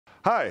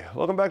Hi,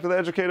 welcome back to the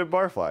Educated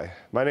Barfly.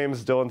 My name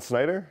is Dylan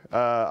Snyder.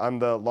 I'm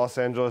the Los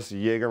Angeles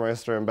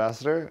Jagermeister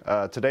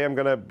Ambassador. Today I'm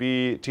going to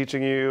be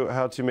teaching you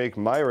how to make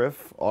my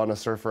riff on a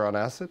Surfer on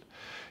Acid.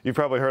 You've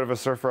probably heard of a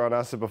Surfer on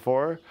Acid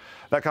before.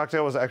 That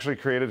cocktail was actually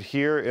created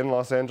here in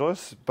Los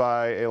Angeles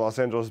by a Los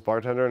Angeles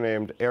bartender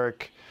named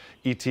Eric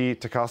E.T.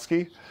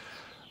 Tecosky.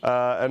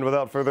 And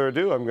without further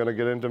ado, I'm going to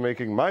get into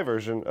making my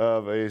version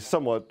of a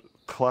somewhat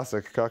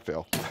classic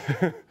cocktail.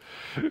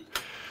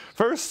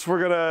 First,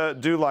 we're gonna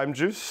do lime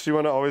juice. You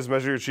wanna always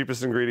measure your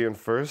cheapest ingredient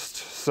first.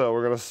 So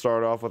we're gonna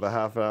start off with a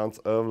 ½ ounce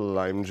of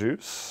lime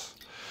juice.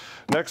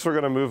 Next, we're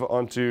gonna move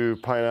on to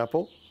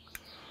pineapple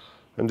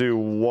and do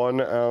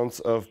 1 ounce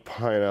of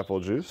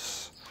pineapple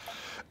juice.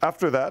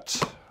 After that,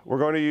 we're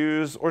going to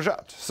use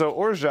orgeat. So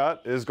orgeat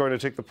is going to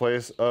take the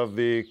place of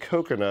the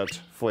coconut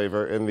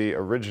flavor in the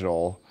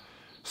original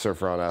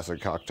Surfer on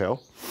Acid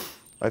cocktail.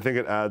 I think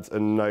it adds a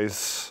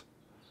nice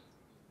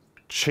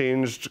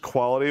changed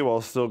quality while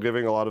still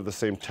giving a lot of the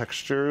same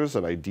textures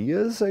and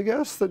ideas, I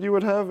guess, that you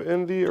would have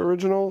in the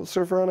original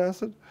Surfer on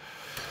Acid.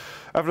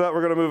 After that,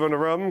 we're going to move on to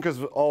rum,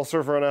 because all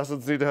Surfer on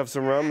Acids need to have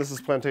some rum. This is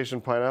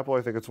Plantation Pineapple.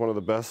 I think it's one of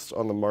the best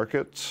on the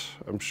market.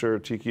 I'm sure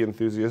tiki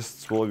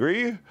enthusiasts will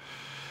agree.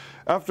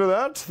 After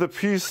that, the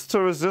piece de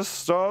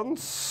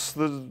resistance,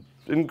 the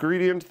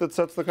ingredient that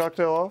sets the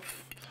cocktail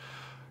off,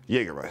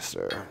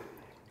 Jagermeister.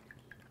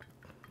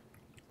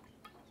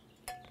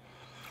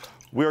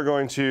 We are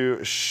going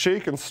to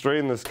shake and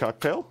strain this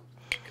cocktail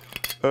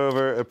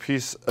over a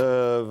piece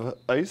of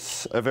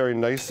ice, a very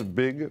nice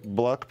big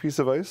block piece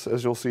of ice,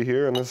 as you'll see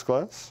here in this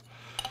glass.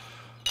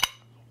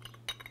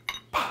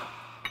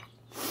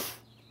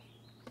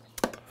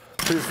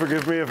 Please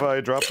forgive me if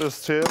I drop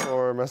this tin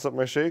or mess up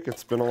my shake.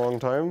 It's been a long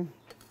time.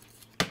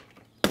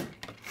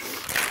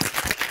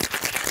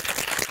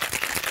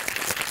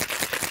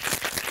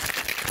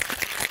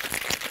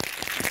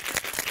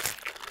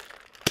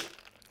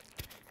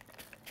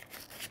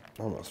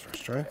 Almost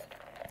first try.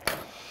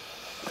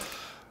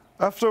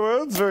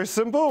 Afterwards, very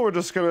simple, we're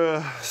just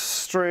gonna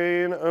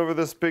strain over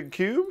this big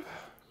cube.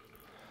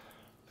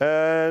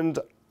 And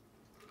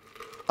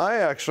I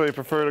actually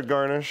prefer to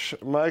garnish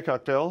my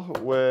cocktail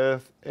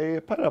with a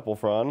pineapple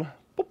frond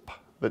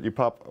that you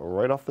pop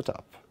right off the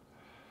top.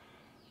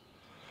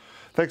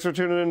 Thanks for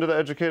tuning into the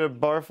Educated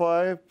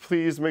Barfly.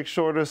 Please make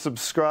sure to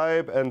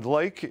subscribe and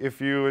like if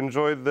you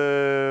enjoyed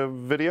the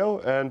video,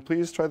 and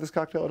please try this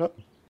cocktail at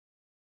home.